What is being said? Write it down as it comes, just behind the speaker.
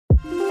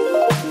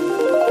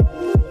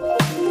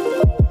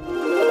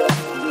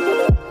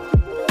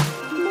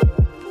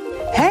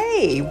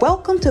Hey,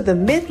 welcome to the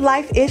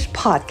Midlife-ish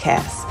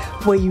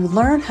podcast, where you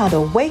learn how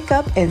to wake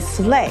up and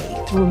slay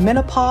through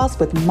menopause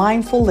with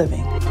mindful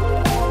living.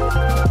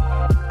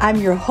 I'm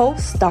your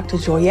host, Dr.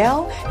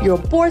 Joyelle, your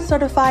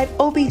board-certified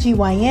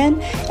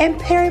OBGYN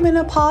and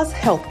perimenopause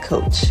health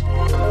coach.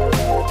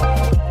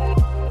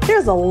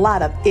 There's a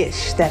lot of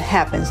ish that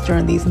happens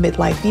during these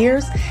midlife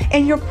years,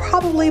 and you're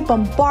probably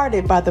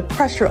bombarded by the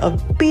pressure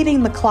of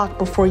beating the clock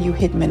before you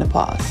hit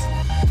menopause.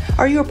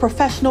 Are you a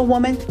professional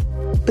woman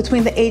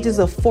between the ages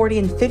of 40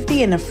 and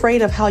 50 and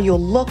afraid of how you'll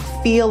look,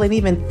 feel, and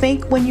even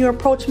think when you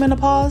approach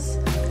menopause?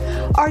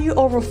 Are you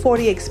over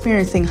 40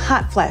 experiencing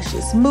hot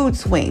flashes, mood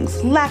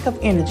swings, lack of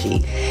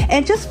energy,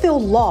 and just feel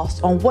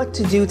lost on what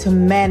to do to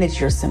manage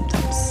your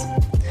symptoms?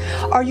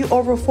 Are you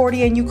over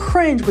 40 and you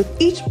cringe with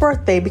each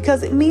birthday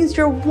because it means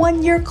you're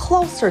 1 year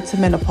closer to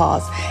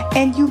menopause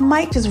and you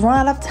might just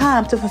run out of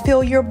time to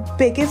fulfill your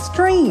biggest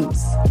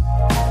dreams?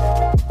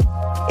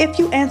 If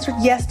you answered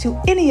yes to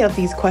any of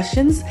these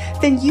questions,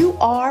 then you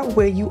are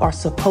where you are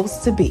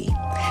supposed to be.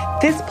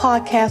 This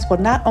podcast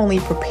will not only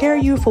prepare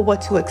you for what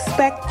to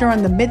expect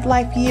during the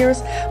midlife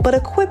years, but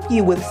equip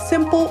you with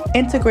simple,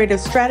 integrative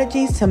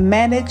strategies to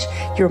manage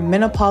your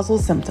menopausal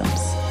symptoms.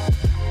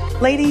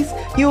 Ladies,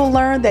 you will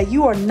learn that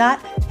you are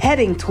not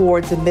heading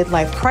towards a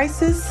midlife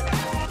crisis,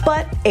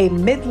 but a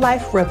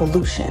midlife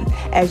revolution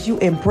as you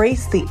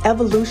embrace the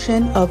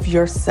evolution of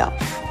yourself.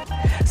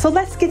 So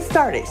let's get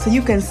started so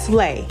you can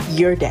slay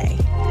your day.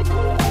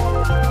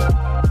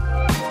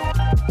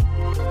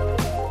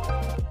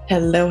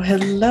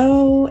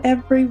 Hello,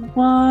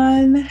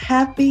 everyone.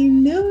 Happy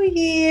New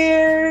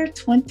Year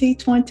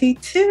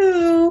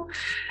 2022.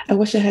 I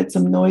wish I had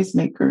some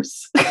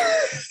noisemakers.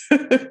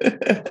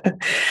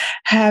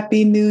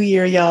 Happy New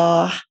Year,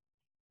 y'all.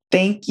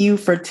 Thank you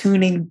for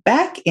tuning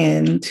back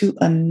in to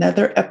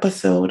another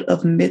episode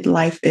of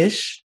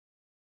Midlife-ish.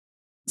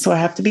 So I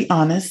have to be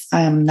honest,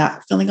 I am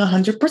not feeling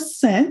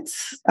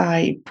 100%.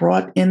 I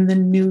brought in the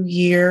new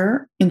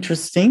year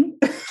interesting.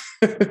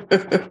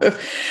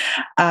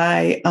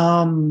 I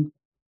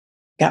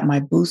got my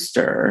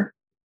booster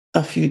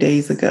a few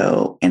days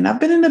ago, and I've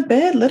been in the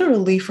bed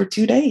literally for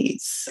 2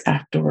 days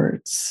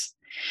afterwards.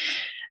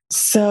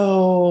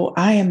 So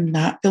I am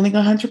not feeling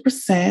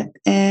 100%.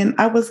 And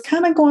I was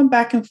kind of going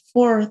back and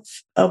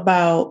forth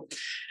about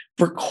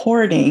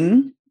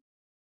recording.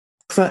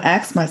 So I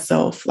asked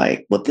myself,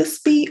 like, will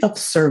this be of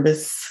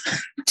service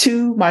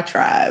to my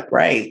tribe,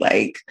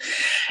 right?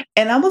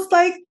 And I was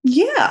like,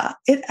 yeah,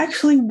 it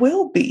actually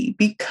will be,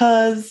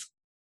 because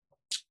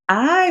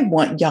I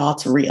want y'all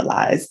to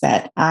realize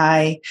that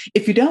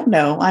if you don't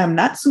know, I am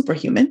not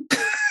superhuman.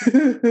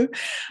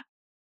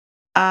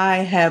 I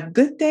have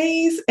good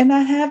days and I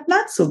have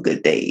not so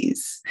good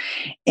days.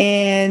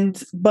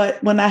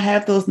 But when I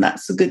have those not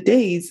so good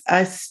days,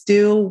 I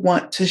still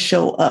want to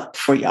show up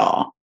for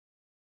y'all,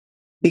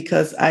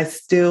 because I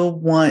still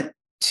want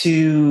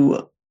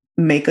to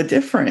make a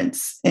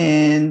difference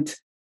and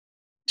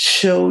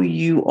show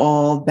you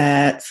all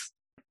that,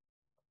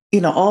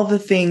 all the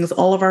things,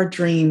 all of our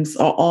dreams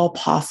are all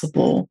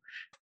possible.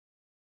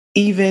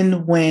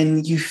 Even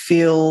when you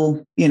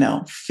feel,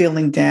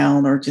 feeling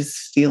down or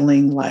just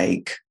feeling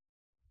like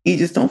you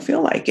just don't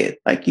feel like it,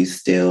 like you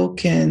still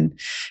can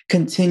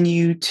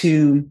continue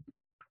to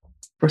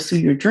pursue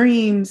your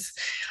dreams.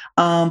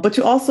 But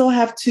you also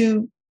have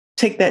to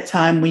take that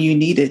time when you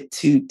need it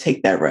to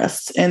take that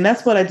rest. And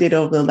that's what I did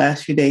over the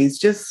last few days.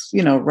 Just,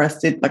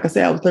 rested. Like I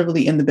said, I was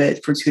literally in the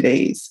bed for 2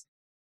 days.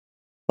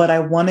 But I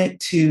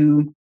wanted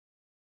to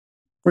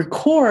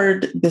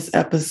record this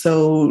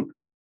episode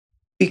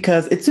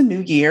because it's a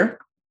new year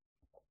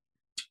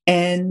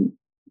and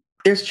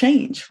there's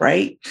change,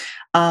 right?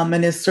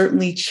 And there's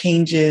certainly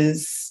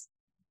changes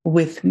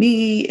with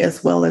me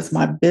as well as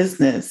my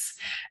business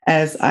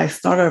as I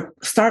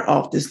start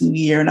off this new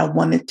year. And I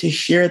wanted to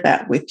share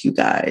that with you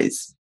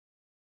guys,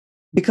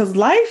 because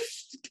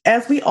life,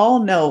 as we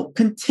all know,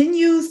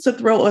 continues to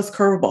throw us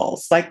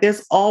curveballs. Like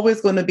there's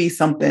always going to be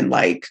something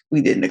like we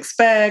didn't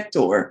expect,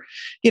 or,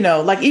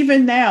 like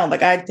even now,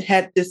 like I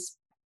had this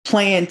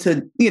plan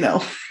to,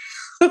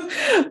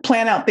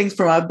 plan out things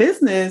for my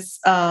business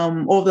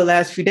over the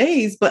last few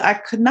days, but I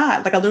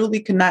literally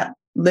could not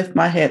lift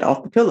my head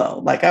off the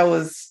pillow. Like I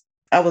was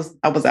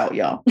out,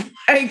 y'all.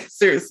 Like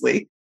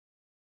seriously.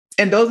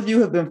 And those of you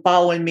who have been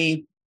following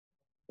me,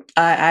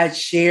 I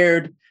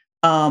shared,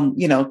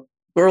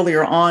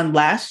 earlier on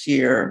last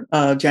year,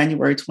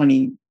 January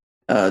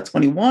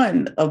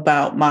 2021,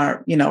 about my,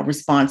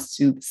 response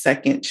to the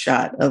second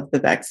shot of the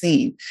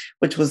vaccine,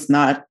 which was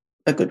not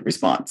a good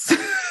response.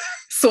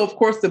 So of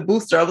course the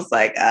booster, I was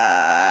like,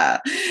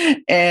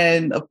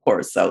 and of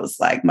course I was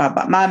like,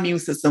 my immune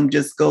system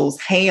just goes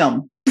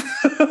ham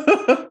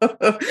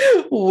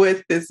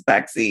with this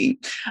vaccine.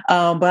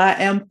 But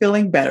I am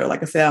feeling better.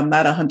 Like I said, I'm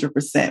not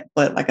 100%,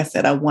 but like I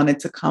said, I wanted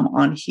to come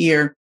on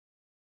here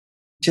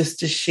just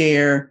to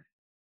share,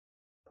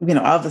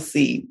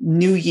 obviously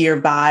New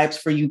Year vibes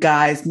for you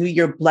guys, New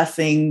Year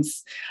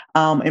blessings,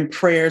 and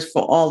prayers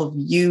for all of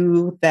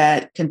you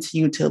that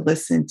continue to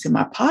listen to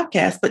my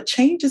podcast. But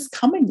change is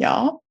coming,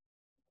 y'all.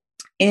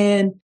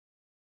 And,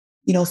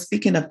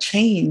 speaking of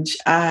change,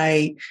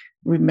 I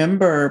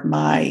remember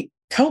my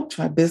coach,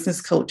 my business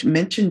coach,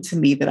 mentioned to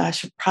me that I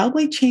should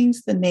probably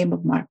change the name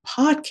of my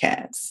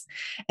podcast.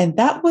 And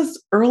that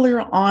was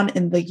earlier on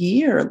in the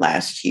year,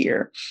 last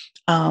year,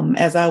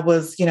 as I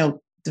was,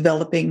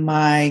 developing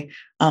my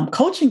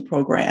coaching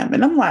program.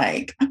 And I'm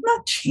like, I'm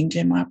not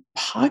changing my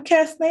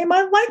podcast name.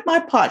 I like my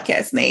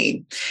podcast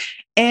name.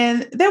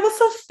 And there was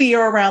some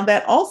fear around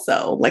that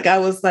also. Like, I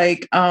was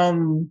like,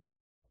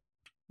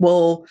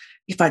 well,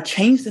 if I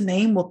change the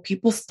name, will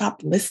people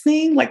stop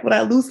listening? Like, would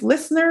I lose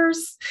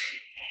listeners?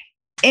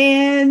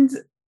 And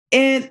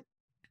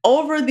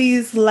over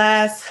these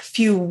last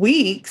few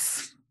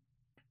weeks,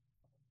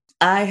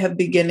 I have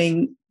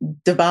beginning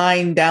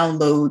divine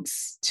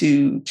downloads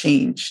to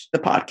change the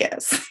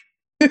podcast,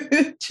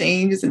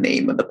 change the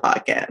name of the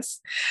podcast.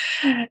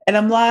 And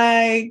I'm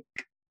like,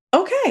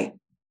 okay,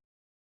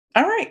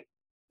 all right,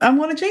 I'm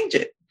going to change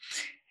it.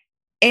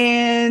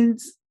 And,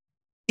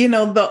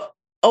 the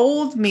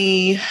old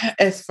me,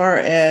 as far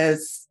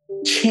as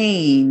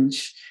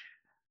change,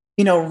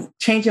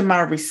 changing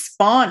my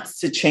response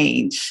to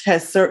change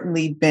has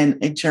certainly been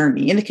a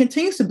journey, and it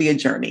continues to be a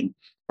journey,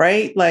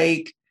 right?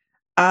 Like,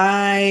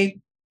 I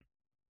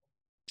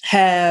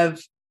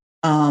have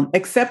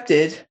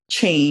accepted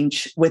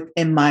change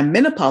within my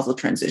menopausal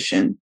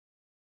transition.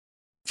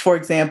 For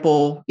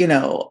example,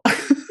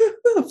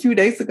 a few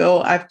days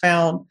ago, I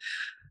found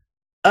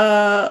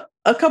a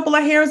couple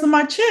of hairs on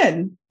my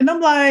chin, and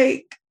I'm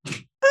like,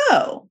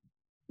 oh,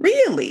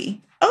 really?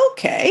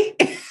 Okay.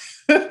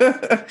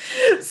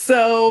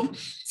 So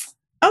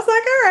I was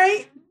like, all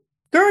right,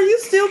 girl, you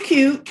still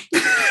cute.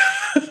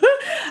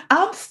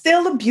 I'm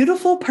still a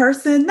beautiful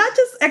person, not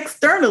just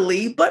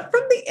externally, but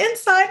from the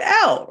inside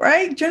out,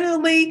 right?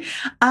 Generally,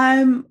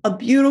 I'm a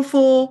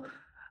beautiful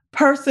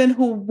person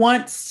who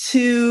wants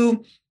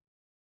to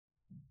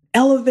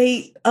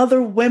elevate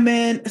other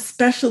women,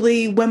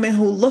 especially women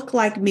who look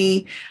like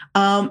me,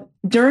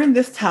 during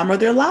this time of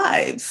their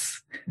lives.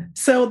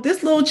 So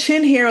this little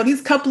chin hair, or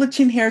these couple of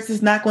chin hairs,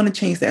 is not going to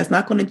change that. It's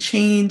not going to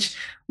change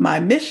my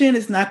mission.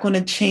 It's not going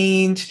to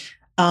change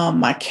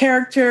my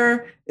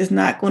character. It's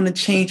not going to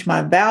change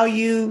my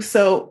value.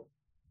 So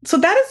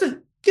that is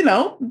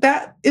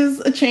that is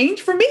a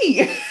change for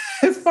me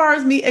as far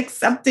as me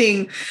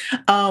accepting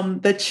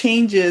the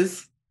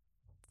changes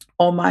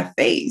on my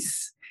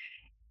face.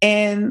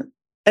 And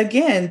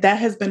again, that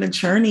has been a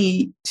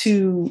journey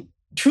to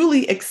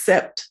truly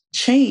accept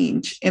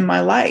change in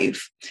my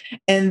life.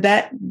 And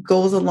that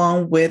goes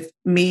along with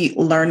me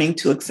learning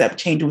to accept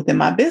change within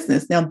my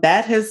business. Now,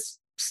 that is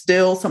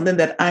still something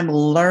that I'm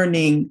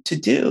learning to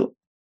do.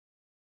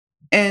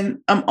 And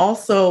I'm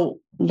also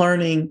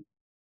learning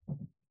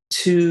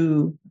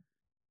to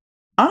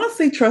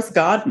honestly trust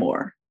God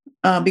more.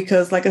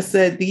 Because, like I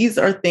said, these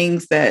are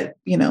things that,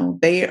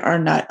 they are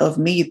not of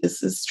me.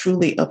 This is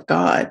truly of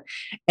God.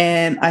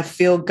 And I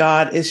feel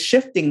God is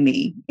shifting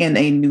me in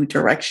a new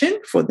direction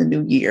for the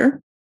new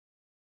year.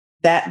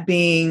 That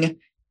being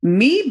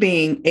me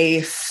being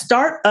a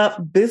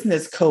startup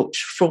business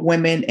coach for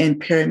women in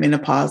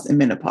perimenopause and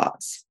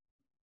menopause.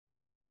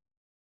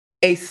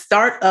 A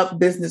startup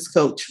business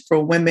coach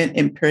for women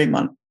in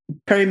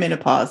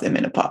perimenopause and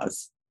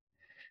menopause.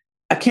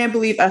 I can't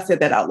believe I said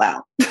that out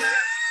loud.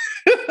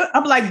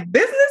 I'm like,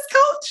 business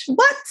coach?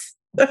 What?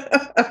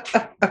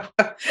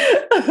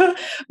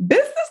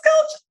 Business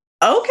coach?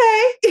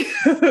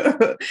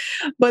 Okay.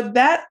 But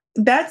that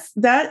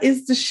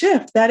is the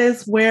shift. That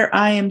is where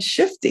I am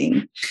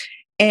shifting.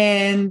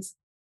 And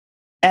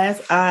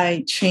as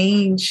I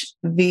change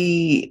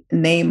the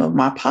name of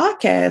my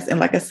podcast,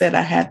 and like I said,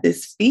 I had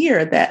this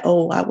fear that, I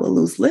will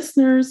lose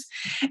listeners.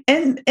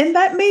 And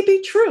that may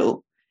be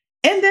true.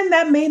 And then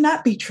that may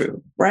not be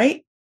true,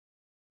 right?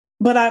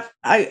 But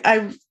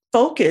I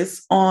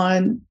focus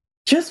on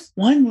just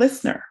one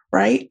listener,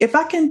 right? If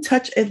I can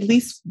touch at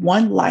least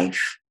one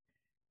life,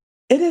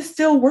 it is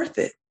still worth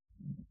it.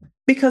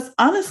 Because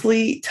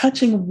honestly,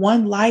 touching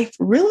one life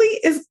really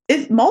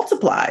it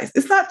multiplies.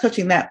 It's not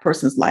touching that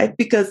person's life,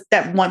 because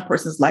that one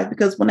person's life,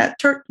 because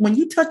when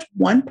you touch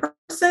one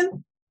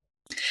person,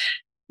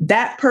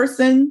 that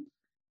person,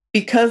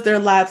 because their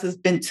lives has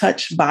been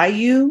touched by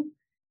you,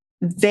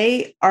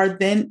 they are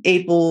then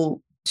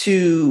able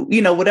to,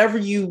 whatever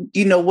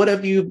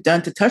you've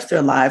done to touch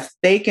their lives,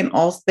 they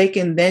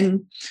can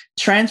then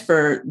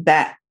transfer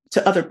that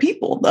to other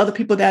people, the other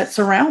people that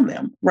surround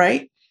them,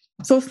 right?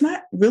 So it's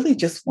not really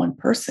just one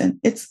person.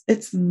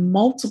 It's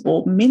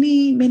multiple,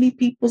 many, many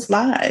people's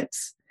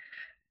lives.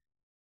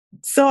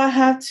 So I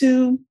have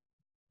to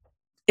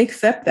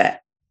accept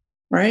that,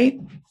 right?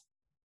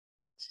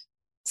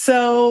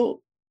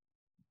 So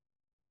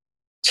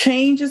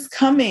change is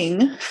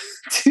coming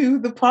to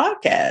the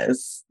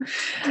podcast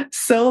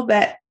so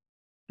that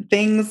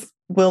things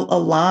will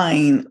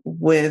align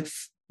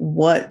with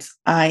what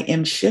I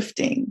am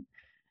shifting.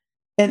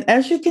 And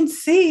as you can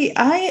see,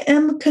 I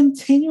am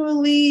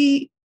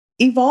continually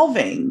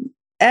evolving,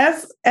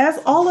 as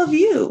all of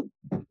you,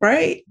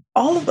 right?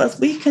 All of us,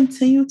 we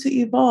continue to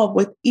evolve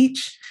with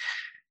each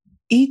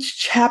each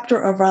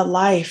chapter of our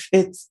life,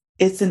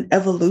 it's an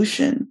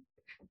evolution.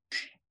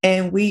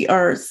 And we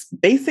are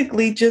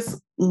basically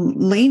just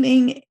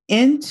leaning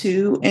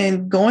into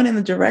and going in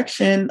the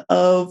direction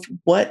of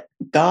what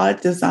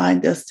God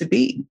designed us to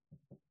be.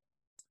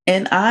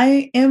 And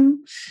I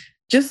am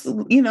just,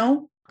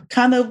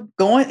 kind of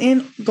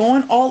going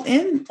all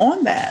in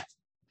on that.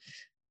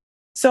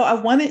 So I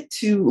wanted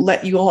to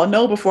let you all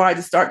know before I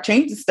just start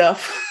changing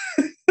stuff,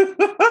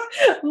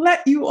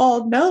 let you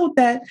all know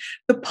that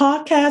the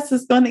podcast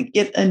is going to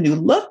get a new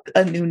look,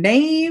 a new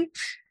name,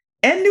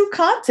 and new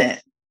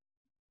content.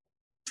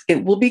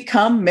 It will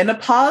become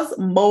Menopause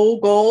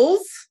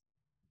Moguls,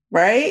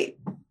 right?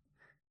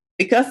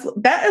 Because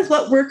that is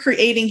what we're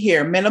creating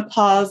here,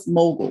 Menopause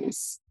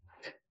Moguls.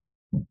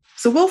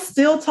 So we'll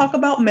still talk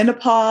about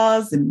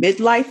menopause and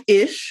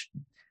midlife-ish,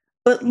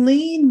 but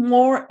lean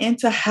more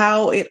into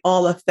how it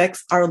all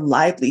affects our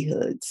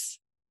livelihoods,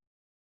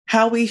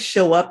 how we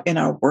show up in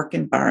our work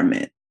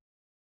environment,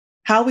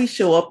 how we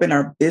show up in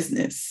our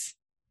business.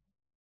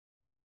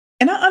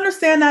 And I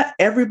understand not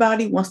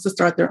everybody wants to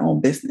start their own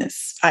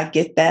business. I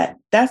get that.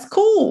 That's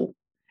cool.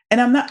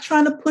 And I'm not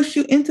trying to push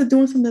you into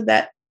doing something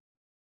that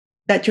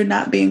you're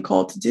not being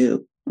called to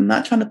do. I'm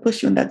not trying to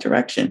push you in that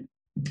direction.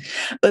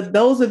 But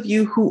those of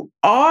you who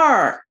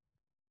are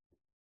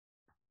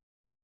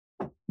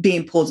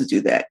being pulled to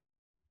do that,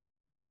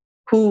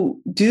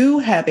 who do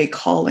have a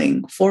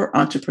calling for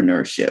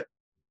entrepreneurship,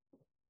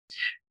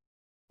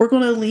 we're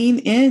going to lean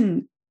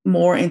in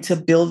more into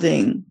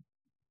building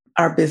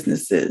our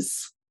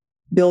businesses,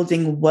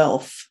 building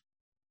wealth,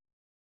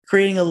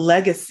 creating a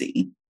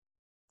legacy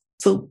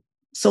so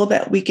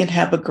that we can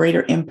have a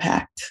greater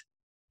impact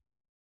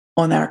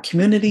on our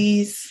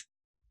communities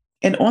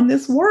and on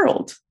this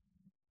world.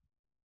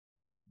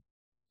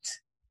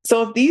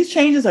 So if these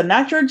changes are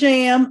not your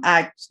jam,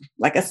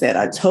 like I said,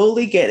 I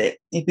totally get it.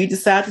 If you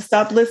decide to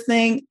stop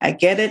listening, I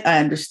get it. I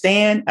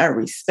understand. I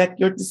respect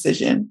your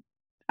decision.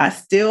 I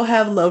still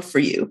have love for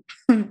you,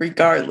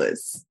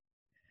 regardless.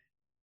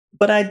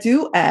 But I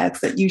do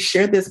ask that you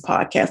share this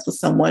podcast with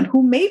someone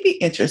who may be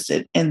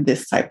interested in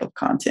this type of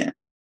content.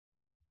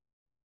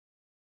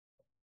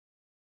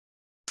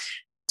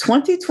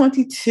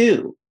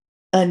 2022,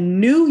 a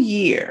new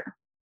year.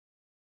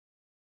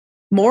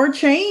 More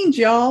change,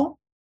 y'all.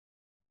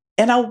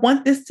 And I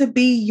want this to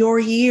be your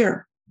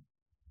year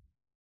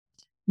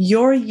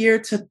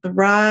to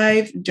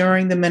thrive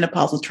during the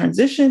menopausal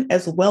transition,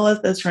 as well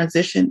as the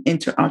transition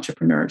into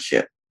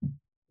entrepreneurship.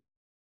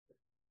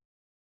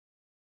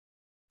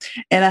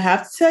 And I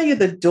have to tell you,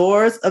 the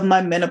doors of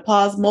my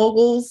Menopause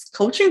Moguls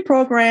coaching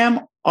program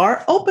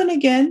are open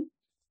again.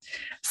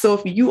 So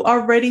if you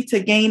are ready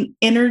to gain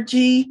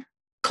energy,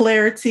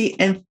 clarity,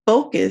 and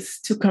focus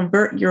to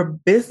convert your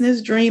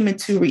business dream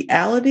into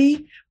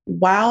reality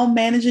while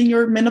managing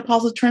your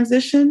menopausal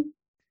transition,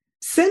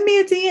 send me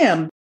a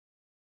DM.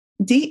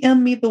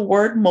 DM me the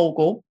word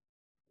mogul.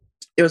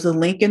 There's a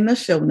link in the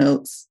show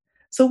notes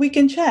so we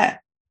can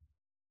chat.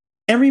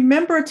 And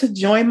remember to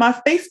join my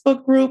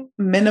Facebook group,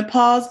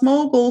 Menopause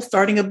Mogul,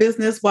 starting a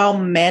business while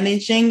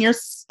managing your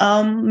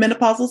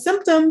menopausal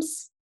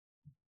symptoms.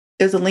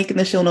 There's a link in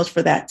the show notes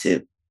for that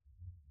too.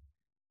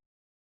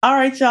 All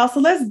right, y'all.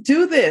 So let's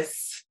do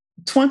this.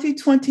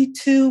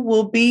 2022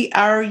 will be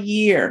our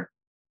year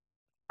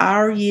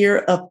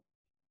of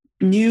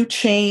new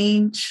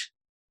change,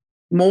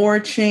 more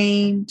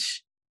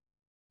change,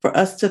 for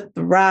us to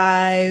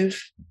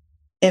thrive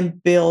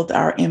and build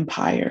our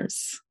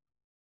empires.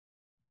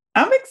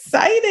 I'm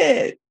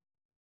excited.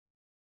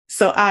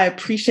 So I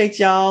appreciate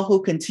y'all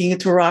who continue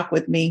to rock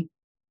with me,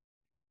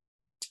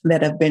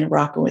 that have been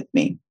rocking with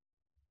me.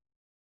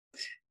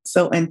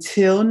 So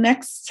until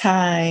next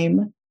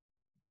time,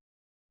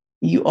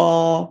 you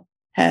all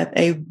have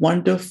a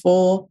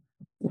wonderful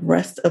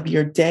rest of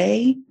your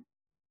day.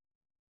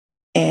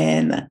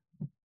 And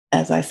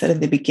as I said in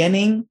the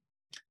beginning,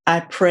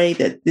 I pray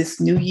that this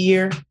new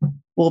year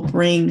will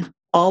bring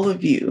all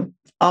of you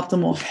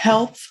optimal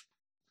health,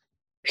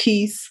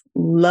 peace,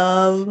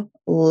 love,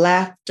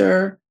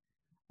 laughter,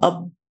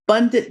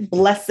 abundant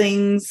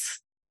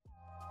blessings,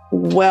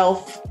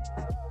 wealth,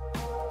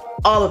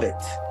 all of it.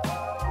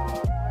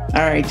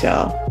 All right,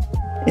 y'all.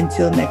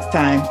 Until next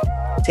time,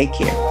 take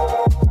care.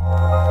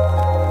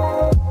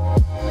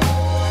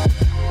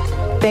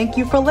 Thank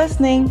you for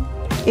listening.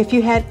 If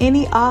you had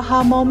any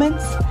aha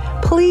moments,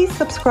 please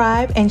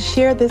subscribe and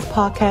share this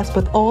podcast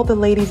with all the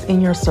ladies in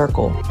your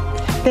circle.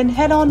 Then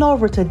head on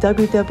over to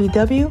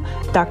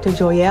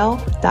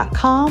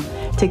www.drjoyelle.com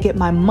to get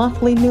my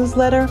monthly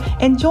newsletter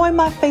and join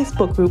my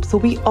Facebook group so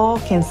we all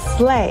can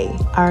slay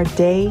our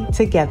day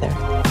together.